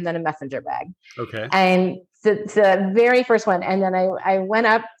rollaway, and then a messenger bag. Okay. And so the very first one. And then I went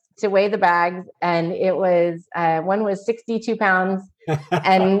up to weigh the bags, and it was one was 62 pounds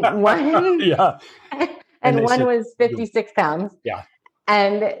and one and one was 56 pounds. Yeah.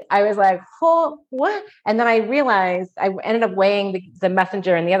 And I was like, oh, what? And then I realized I ended up weighing the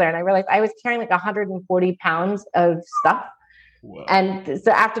messenger and the other, and I realized I was carrying like 140 pounds of stuff. Whoa. And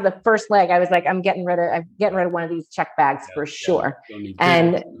so after the first leg, I was like, I'm getting rid of one of these check bags for sure.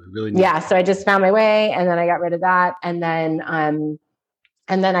 And so I just found my way, and then I got rid of that. And then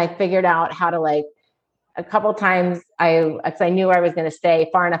I figured out how to, like, a couple times because I knew I was going to stay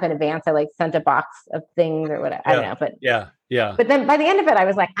far enough in advance. I sent a box of things or whatever. I don't know, but But then by the end of it, I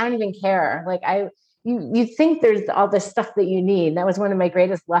was like, I don't even care. Like you think there's all this stuff that you need. That was one of my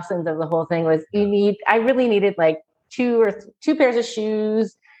greatest lessons of the whole thing was I really needed like two pairs of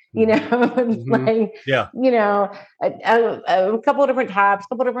shoes, you know, a couple of different tops, a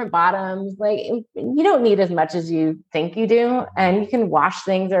couple of different bottoms. Like, you don't need as much as you think you do, and you can wash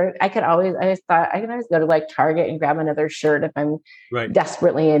things. Or I could always go to like Target and grab another shirt if I'm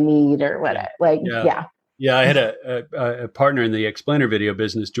desperately in need or whatever. Yeah, I had a partner in the explainer video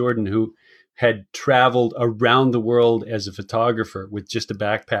business, Jordan, who had traveled around the world as a photographer with just a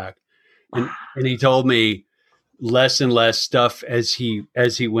backpack, and he told me less and less stuff as he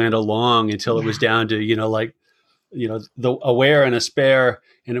went along until it was down to, the a wear and a spare.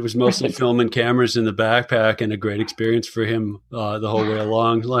 And it was mostly film and cameras in the backpack, and a great experience for him the whole way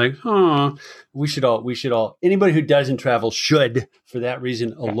along. Like, we should all, anybody who doesn't travel should for that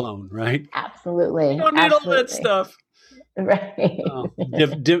reason alone, right? Absolutely. You don't need all that stuff. Right.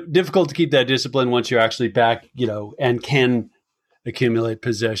 Difficult to keep that discipline once you're actually back, and can accumulate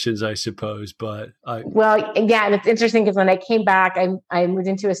possessions, I suppose. But and it's interesting because when I came back, I moved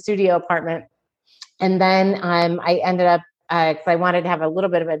into a studio apartment, and then I ended up because I wanted to have a little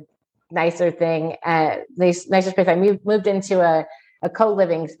bit of a nicer thing, nicer space. I moved into a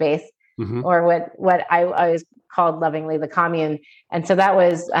co-living space, mm-hmm. or what I always called lovingly the commune, and so that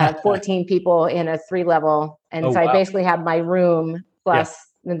was 14 people in a 3-level, and I basically had my room plus,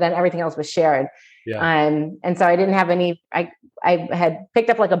 and then everything else was shared. Yeah. And so I didn't have any. I had picked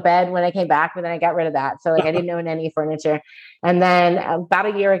up like a bed when I came back, but then I got rid of that. So like I didn't own any furniture. And then about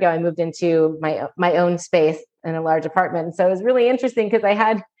a year ago, I moved into my own space in a large apartment. And so it was really interesting because I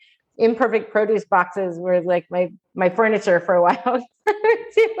had imperfect produce boxes where like my furniture for a while.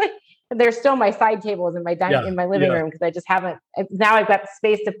 There's still my side tables in my in my living room because I just haven't. Now I've got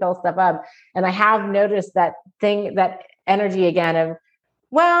space to fill stuff up, and I have noticed that energy again of,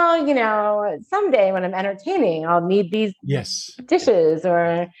 well, someday when I'm entertaining, I'll need these dishes,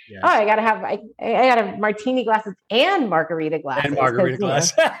 or I gotta have martini glasses and margarita glasses.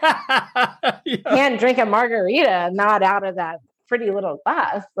 Can't drink a margarita not out of that pretty little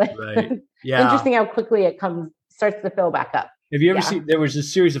glass. Right. Yeah. Interesting how quickly it starts to fill back up. Have you ever seen? There was a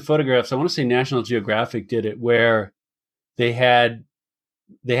series of photographs. I want to say National Geographic did it, where they had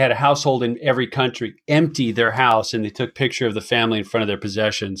a household in every country empty their house, and they took a picture of the family in front of their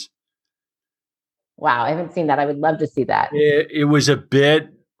possessions. Wow, I haven't seen that. I would love to see that. It was a bit.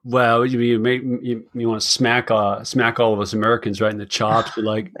 Well, you want to smack all of us Americans right in the chops. You're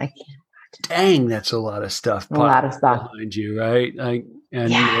like, dang, that's a lot of stuff. A lot of stuff behind you, right?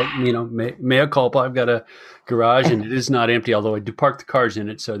 Mea culpa. I've got a garage, and it is not empty, although I do park the cars in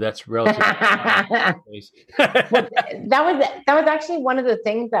it, so that's relatively space. Well, that was actually one of the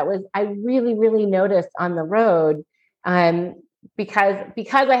things that I really, really noticed on the road, because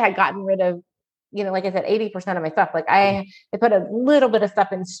I had gotten rid of, like I said, 80% of my stuff. Like I put a little bit of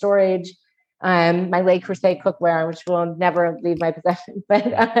stuff in storage, my Le Creuset cookware, which will never leave my possession,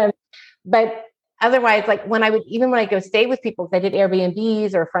 but otherwise, like when I go stay with people, because I did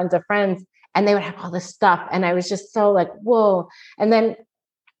Airbnbs or friends of friends, and they would have all this stuff. And I was just so like, whoa. And then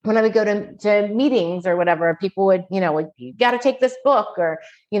when I would go to meetings or whatever, people would, you got to take this book, or,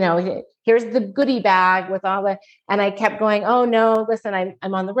 here's the goodie bag with all the, and I kept going, oh no, listen,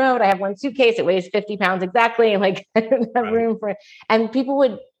 I'm on the road. I have one suitcase. It weighs 50 pounds exactly. And like, I don't have room for it. And people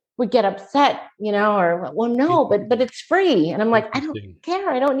would get upset, or, well, no, but it's free. And I'm like, I don't care.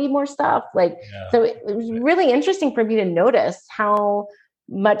 I don't need more stuff. Like, so it was really interesting for me to notice how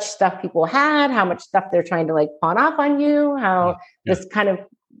much stuff people had, how much stuff they're trying to like pawn off on you, how this kind of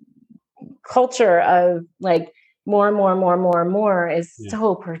culture of like more and more and more and more and more is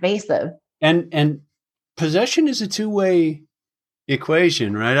so pervasive. And possession is a two-way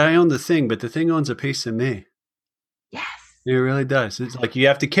equation, right? I own the thing, but the thing owns a piece of me. Yes. It really does. It's like you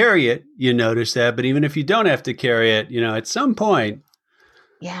have to carry it. You notice that, but even if you don't have to carry it, at some point,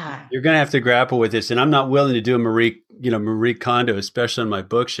 you're going to have to grapple with this. And I'm not willing to do a Marie Kondo, especially on my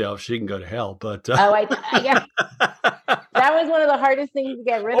bookshelf. She can go to hell. But that was one of the hardest things to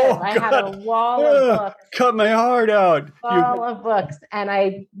get rid of. I had a wall of books. Cut my heart out. Wall of books, and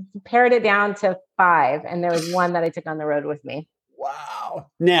I pared it down to 5. And there was one that I took on the road with me.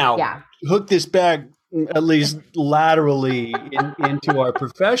 Wow. Now, hook this back at least laterally into our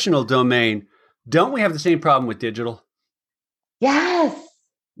professional domain. Don't we have the same problem with digital? Yes,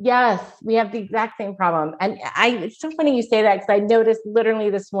 we have the exact same problem. And it's so funny you say that, because I noticed literally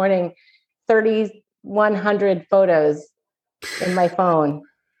this morning 3,100 photos in my phone.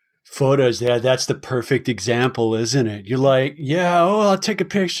 Photos, that's the perfect example, isn't it? You're like, I'll take a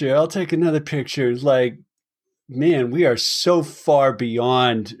picture. I'll take another picture. It's like, man, we are so far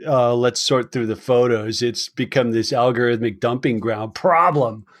beyond let's sort through the photos. It's become this algorithmic dumping ground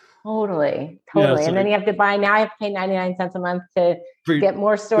problem. Totally. And then you have to I have to pay 99 cents a month to get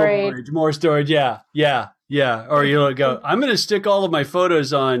more storage. More storage. Yeah. Or go, I'm going to stick all of my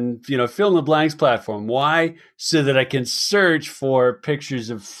photos on, fill in the blanks platform. Why? So that I can search for pictures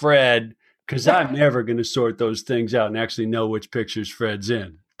of Fred, because I'm never going to sort those things out and actually know which pictures Fred's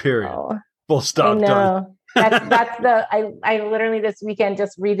in. Period. Oh, full stop. I know. That's I literally this weekend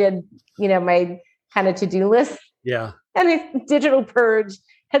just redid, my kind of to-do list. Yeah. And it's digital purge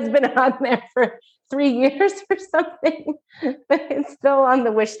has been on there for 3 years or something, but it's still on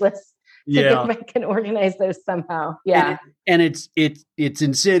the wish list to see if I can organize those somehow. Yeah. And it's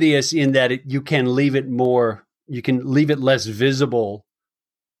insidious in that you can leave it less visible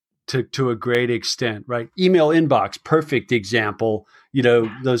to a great extent, right? Email inbox, perfect example.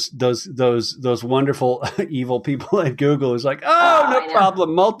 Those wonderful evil people at Google is like, no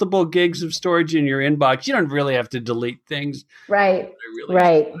problem. Multiple gigs of storage in your inbox. You don't really have to delete things. Right.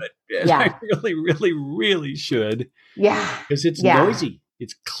 I really, really, really should. Yeah. Because it's noisy.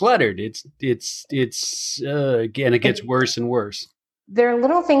 It's cluttered. It's again, it gets worse and worse. There are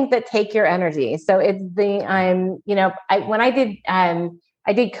little things that take your energy. So it's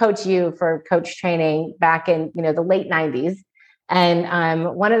I did Coach U for coach training back in, the late 90s.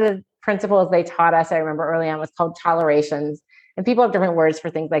 And one of the principles they taught us, I remember early on, was called tolerations. And people have different words for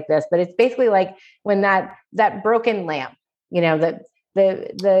things like this, but it's basically like when that broken lamp,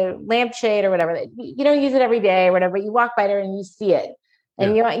 the lampshade or whatever, you don't use it every day or whatever, but you walk by there and you see it.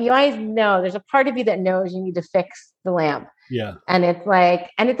 And you always know there's a part of you that knows you need to fix the lamp. Yeah. And it's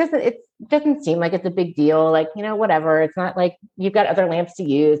like, and it doesn't seem like it's a big deal. Like, whatever. It's not like you've got other lamps to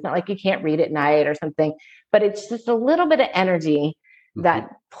use. It's not like you can't read at night or something, but it's just a little bit of energy that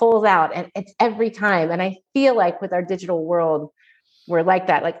pulls out, and it's every time. And I feel like with our digital world, we're like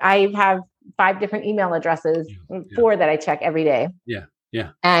that. Like I have 5 different email addresses, 4 that I check every day. Yeah. Yeah.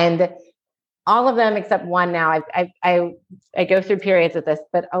 And all of them except one now, I go through periods of this,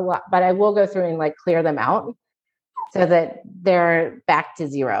 but I will go through and like clear them out so that they're back to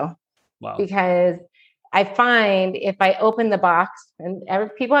 0. Wow. Because I find if I open the box, and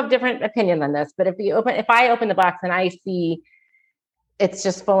people have different opinions on this, but if I open the box and I see it's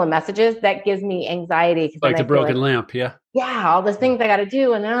just full of messages, that gives me anxiety. Like the broken lamp. Yeah. Yeah. All those things I got to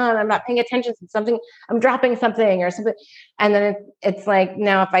do. And I'm not paying attention to something. I'm dropping something or something. And then it's like,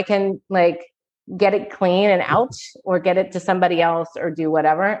 now if I can like get it clean and out, or get it to somebody else, or do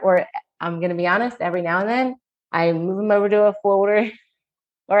whatever, or I'm going to be honest, every now and then I move them over to a folder,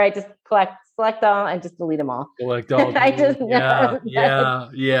 or I just select all and just delete them all. Select all. I just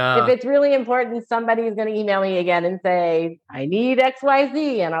yeah. If it's really important, somebody's going to email me again and say, I need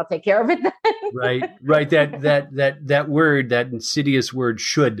XYZ, and I'll take care of it then. Right. That word, that insidious word,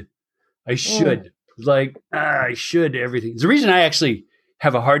 should. I should. Like, I should everything. The reason I actually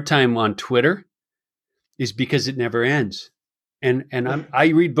have a hard time on Twitter is because it never ends. I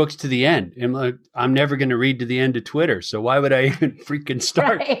read books to the end. And like, I'm never going to read to the end of Twitter. So why would I even freaking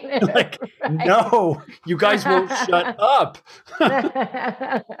start? Right. Like, no, you guys won't shut up.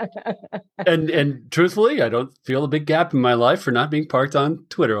 And truthfully, I don't feel a big gap in my life for not being parked on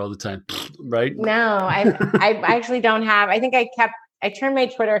Twitter all the time. Right? No, I actually don't have. I think I turned my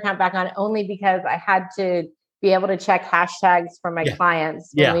Twitter account back on only because I had to be able to check hashtags for my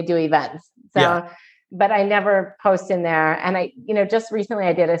clients when we do events. So, but I never post in there. And just recently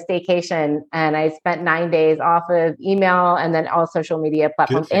I did a staycation and I spent 9 days off of email and then all social media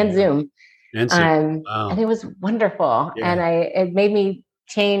platforms and Zoom. Wow. And it was wonderful. Yeah. And it made me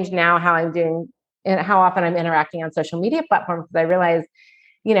change now how I'm doing and how often I'm interacting on social media platforms. Because I realized,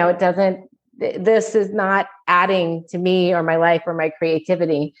 this is not adding to me or my life or my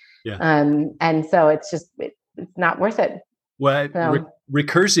creativity. Yeah. And so it's not worth it. Well,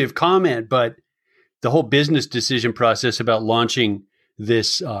 recursive comment, but the whole business decision process about launching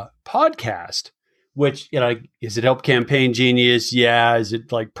this podcast, which, is it Help Campaign Genius? Yeah. Is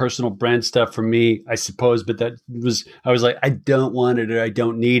it like personal brand stuff for me? I suppose, but I was like, I don't want it or I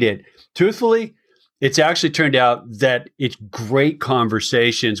don't need it. Truthfully, it's actually turned out that it's great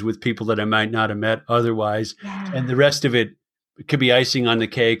conversations with people that I might not have met otherwise. Yeah. And the rest of it could be icing on the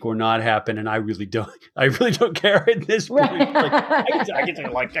cake or not happen. And I really don't care at this point. Right. Like,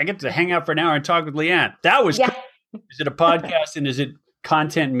 I get to hang out for an hour and talk with LeeAnn. That was, cool. Is it a podcast and is it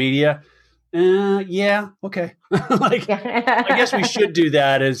content media? Yeah. Okay. I guess we should do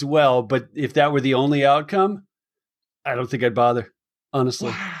that as well. But if that were the only outcome, I don't think I'd bother.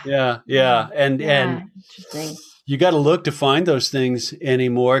 Honestly. Yeah. And you got to look to find those things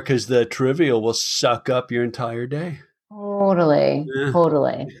anymore because the trivial will suck up your entire day. Totally.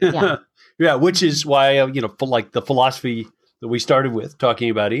 Yeah. Yeah. Which is why, for like the philosophy that we started with talking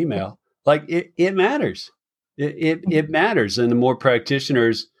about email, like it matters. It matters. And the more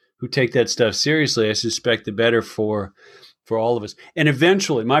practitioners who take that stuff seriously, I suspect the better for all of us. And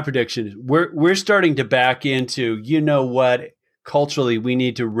eventually my prediction is we're starting to back into, what, culturally, we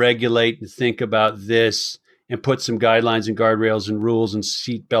need to regulate and think about this and put some guidelines and guardrails and rules and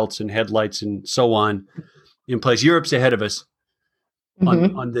seat belts and headlights and so on in place. Europe's ahead of us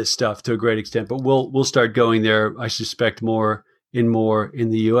on this stuff to a great extent, but we'll start going there. I suspect more in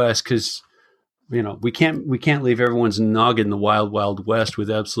the U.S. because we can't leave everyone's noggin the wild, wild west with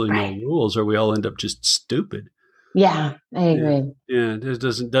absolutely no rules, or we all end up just stupid. Yeah, I agree. Yeah, it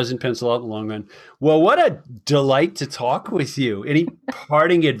doesn't pencil out in the long run. Well, what a delight to talk with you. Any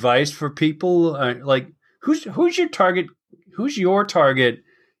parting advice for people? Like, who's your target? Who's your target?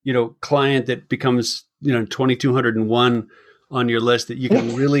 Client that becomes 2201 on your list that you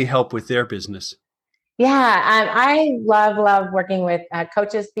can really help with their business. Yeah, I love working with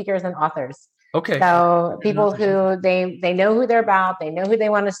coaches, speakers, and authors. Okay. So people who they know who they're about, they know who they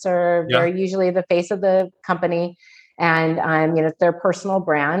want to serve. Yeah. They're usually the face of the company and, it's their personal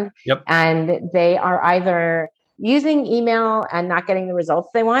brand. Yep. And they are either using email and not getting the results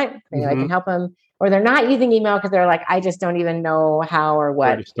they want. Maybe I can help them, or they're not using email because they're like, I just don't even know how or what.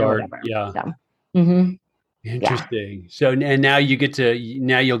 Where to start. Or whatever. Yeah. So, interesting. Yeah. So, and now you'll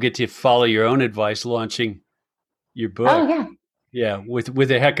get to follow your own advice, launching your book. Oh yeah. Yeah,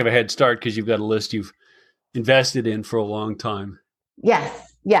 with a heck of a head start because you've got a list you've invested in for a long time. Yes,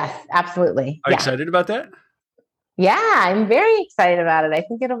 absolutely. Are you excited about that? Yeah, I'm very excited about it. I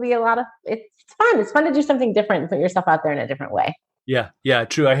think it'll be it's fun. It's fun to do something different and put yourself out there in a different way. Yeah,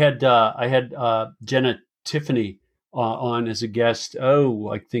 true. I had Jenna Tiffany on as a guest,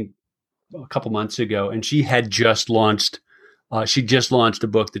 I think a couple months ago, and she had just launched a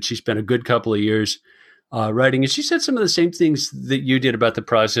book that she spent a good couple of years writing, and she said some of the same things that you did about the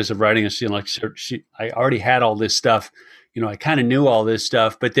process of writing. I already had all this stuff, I kind of knew all this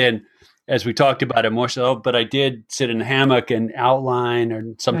stuff, but then as we talked about it more so, but I did sit in a hammock and outline,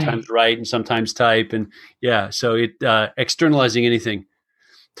 and sometimes write and sometimes type, and so it externalizing anything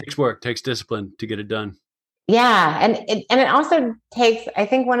takes work, takes discipline to get it done. Yeah, and it also takes, I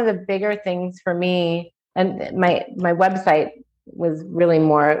think, one of the bigger things for me, and my website was really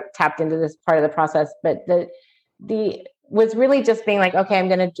more tapped into this part of the process, but the was really just being like, okay, I'm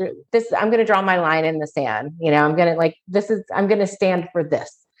going to draw my line in the sand. I'm going to stand for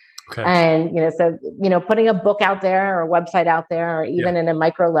this. Okay. And, so, putting a book out there or a website out there, or even in a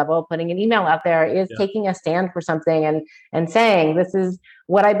micro level, putting an email out there is taking a stand for something and saying, this is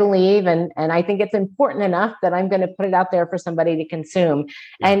what I believe. And I think it's important enough that I'm going to put it out there for somebody to consume.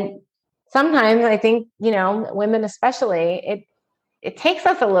 Yeah. And sometimes I think, women especially, it takes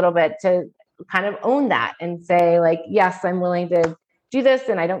us a little bit to kind of own that and say, like, yes, I'm willing to do this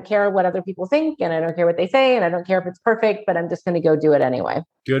and I don't care what other people think and I don't care what they say and I don't care if it's perfect, but I'm just going to go do it anyway.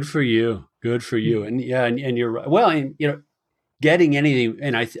 Good for you. Good for you. And yeah, and you're right. Well, and, getting anything,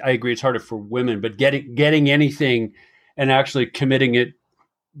 and I agree it's harder for women, but getting anything and actually committing it,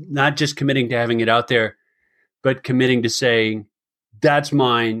 not just committing to having it out there, but committing to saying, that's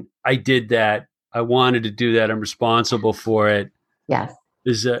mine. I did that. I wanted to do that. I'm responsible for it. Yes.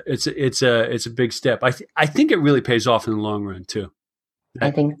 It's a big step. I think it really pays off in the long run too. I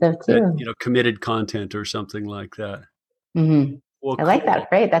think so too. Committed content or something like that. Mm-hmm. Well, I like that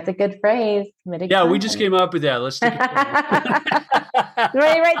phrase. That's a good phrase. Committed content. We just came up with that. Let's take it. Write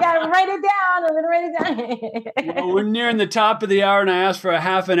it down. I'm going to write it down. Well, we're nearing the top of the hour, and I asked for a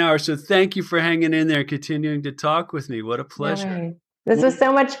half an hour. So thank you for hanging in there and continuing to talk with me. What a pleasure. Right. This was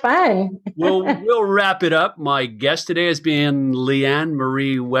so much fun. We'll wrap it up. My guest today has been LeeAnn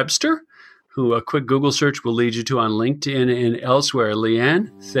Marie Webster, who a quick Google search will lead you to on LinkedIn and elsewhere. LeeAnn,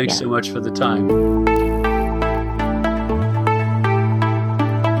 thanks so much for the time.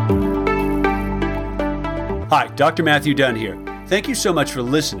 Hi, Dr. Matthew Dunn here. Thank you so much for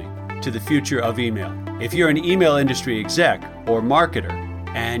listening to The Future of Email. If you're an email industry exec or marketer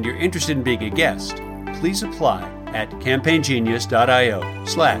and you're interested in being a guest, please apply at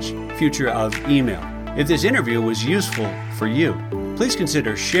campaignGenius.io/futureofemail. If this interview was useful for you, please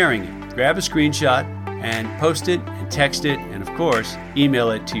consider sharing it. Grab a screenshot and post it and text it and, of course,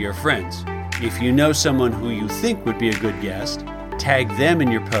 email it to your friends. If you know someone who you think would be a good guest, tag them in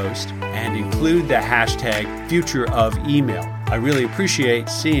your post and include the hashtag #FutureOfEmail. I really appreciate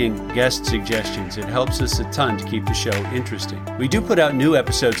seeing guest suggestions. It helps us a ton to keep the show interesting. We do put out new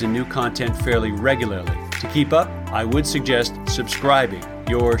episodes and new content fairly regularly. To keep up, I would suggest subscribing.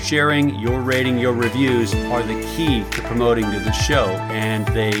 Your sharing, your rating, your reviews are the key to promoting to the show, and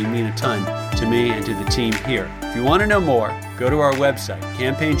they mean a ton to me and to the team here. If you want to know more, go to our website,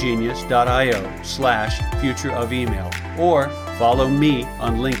 campaignGenius.io/futureofemail, or follow me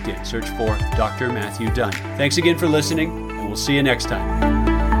on LinkedIn. Search for Dr. Matthew Dunn. Thanks again for listening, and we'll see you next time.